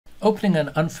Opening an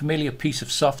unfamiliar piece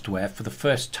of software for the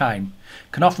first time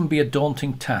can often be a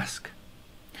daunting task.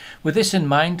 With this in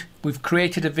mind, we've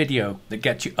created a video that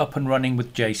gets you up and running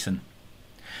with Json.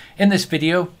 In this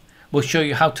video, we'll show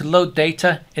you how to load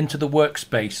data into the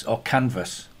Workspace or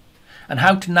canvas, and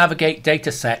how to navigate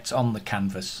data sets on the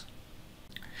canvas.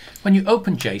 When you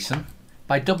open Json,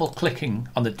 by double-clicking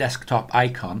on the desktop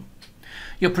icon,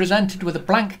 you're presented with a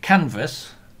blank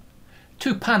canvas,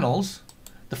 two panels,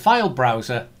 the file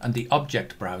browser and the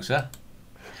object browser,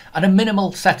 and a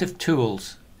minimal set of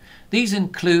tools. These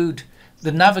include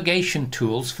the navigation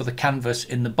tools for the canvas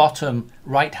in the bottom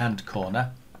right-hand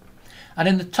corner, and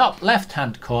in the top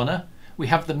left-hand corner we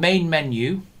have the main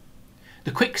menu,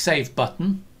 the quick save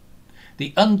button,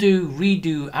 the undo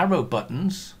redo arrow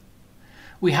buttons.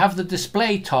 We have the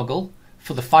display toggle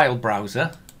for the file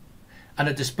browser and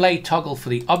a display toggle for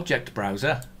the object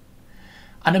browser,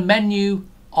 and a menu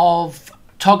of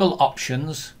toggle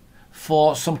options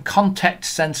for some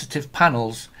context sensitive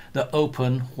panels that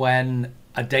open when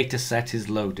a data set is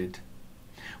loaded.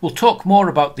 We'll talk more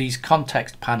about these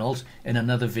context panels in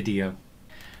another video.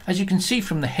 As you can see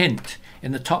from the hint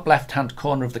in the top left hand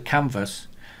corner of the canvas,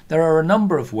 there are a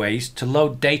number of ways to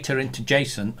load data into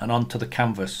Json and onto the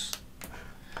canvas.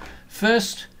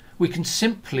 First, we can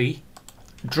simply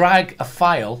drag a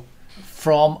file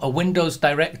from a Windows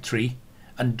directory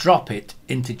and drop it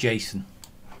into Json.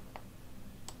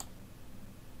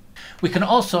 We can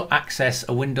also access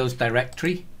a Windows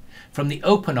directory from the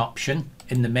Open option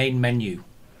in the main menu.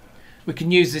 We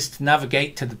can use this to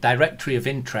navigate to the directory of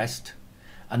interest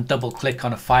and double-click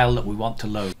on a file that we want to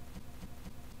load.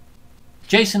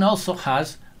 Json also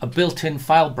has a built-in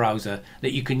file browser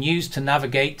that you can use to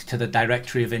navigate to the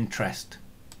directory of interest.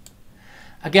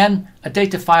 Again, a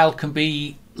data file can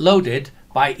be loaded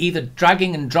by either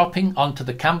dragging and dropping onto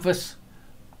the canvas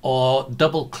or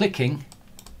double-clicking.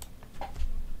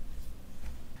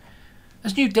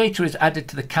 As new data is added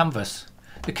to the canvas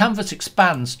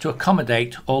expands to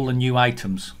accommodate all the new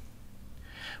items.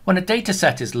 When a data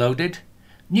set is loaded,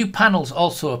 new panels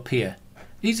also appear.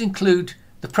 These include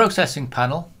the processing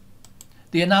panel,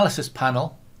 the analysis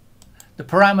panel, the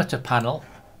parameter panel,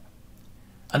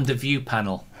 and the view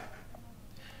panel.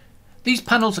 These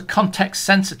panels are context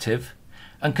sensitive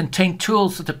and contain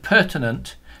tools that are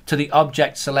pertinent to the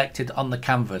object selected on the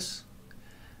canvas.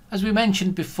 As we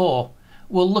mentioned before,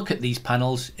 we'll look at these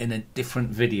panels in a different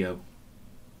video.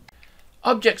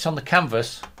 Objects on the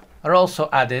canvas are also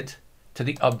added to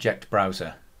the object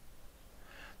browser.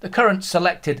 The current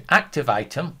selected active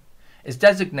item is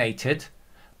designated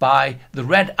by the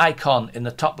red icon in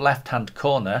the top left hand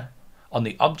corner on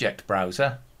the object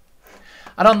browser,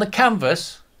 and on the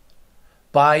canvas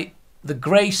by the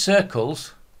grey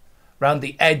circles round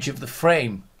the edge of the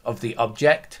frame of the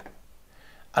object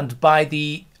and by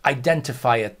the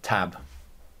identifier tab.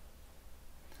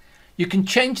 You can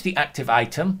change the active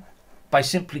item by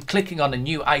simply clicking on a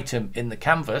new item in the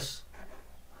canvas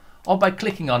or by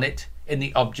clicking on it in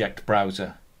the object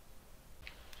browser.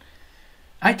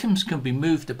 Items can be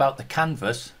moved about the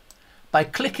canvas by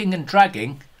clicking and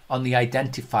dragging on the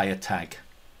identifier tag.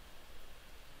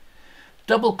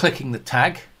 Double-clicking the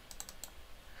tag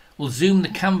will zoom the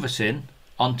canvas in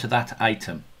onto that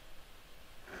item.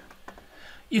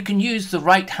 You can use the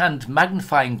right-hand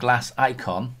magnifying glass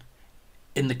icon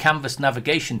in the canvas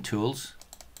navigation tools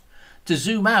to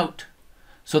zoom out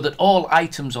so that all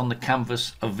items on the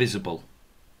canvas are visible.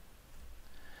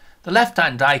 The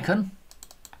left-hand icon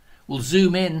will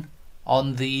zoom in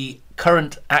on the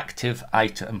current active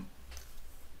item.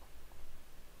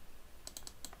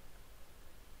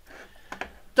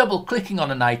 Double-clicking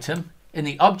on an item in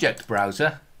the object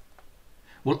browser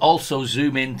will also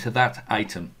zoom into that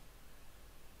item.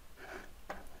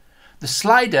 The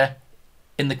slider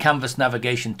in the canvas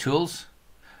navigation tools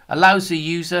allows the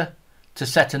user to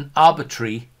set an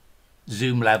arbitrary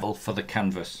zoom level for the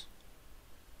canvas.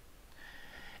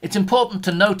 It's important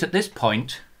to note at this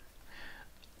point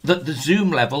that the zoom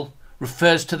level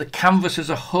refers to the canvas as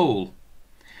a whole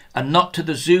and not to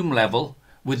the zoom level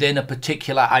within a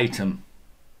particular item.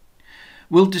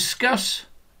 We'll discuss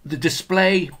the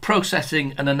display,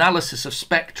 processing and analysis of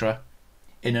spectra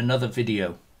in another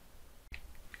video.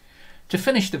 To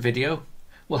finish the video,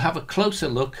 we'll have a closer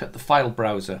look at the file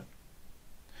browser.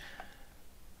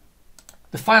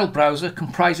 The file browser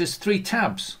comprises three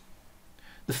tabs.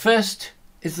 The first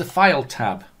is the File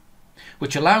tab,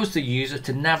 which allows the user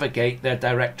to navigate their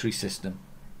directory system.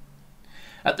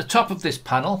 At the top of this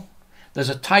panel, there's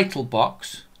a title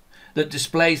box that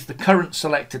displays the current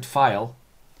selected file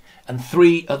and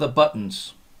three other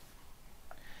buttons.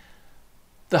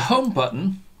 The Home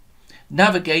button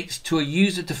navigates to a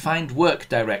user-defined work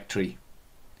directory.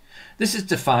 This is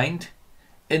defined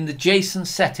in the Json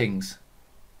settings.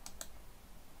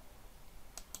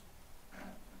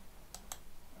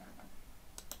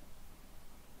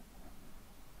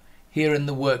 Here in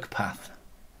the work path.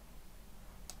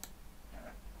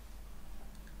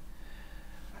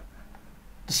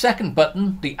 The second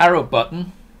button, the arrow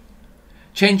button,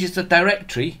 changes the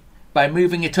directory by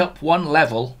moving it up one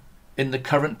level in the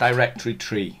current directory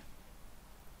tree.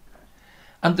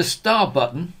 And the star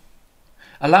button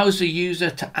allows the user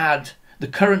to add the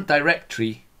current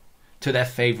directory to their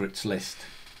favorites list.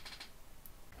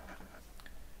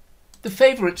 The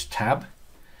Favorites tab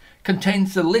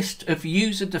contains the list of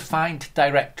user-defined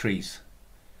directories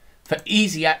for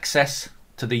easy access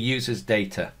to the user's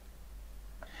data.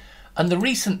 And the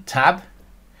Recent tab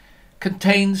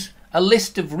contains a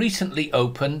list of recently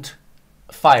opened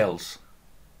files.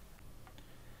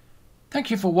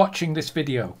 Thank you for watching this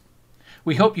video.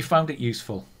 We hope you found it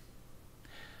useful.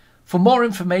 For more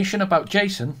information about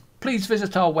Json, please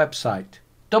visit our website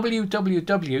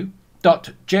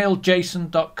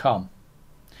www.jailJson.com,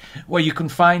 where you can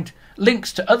find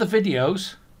links to other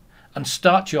videos and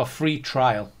start your free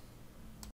trial.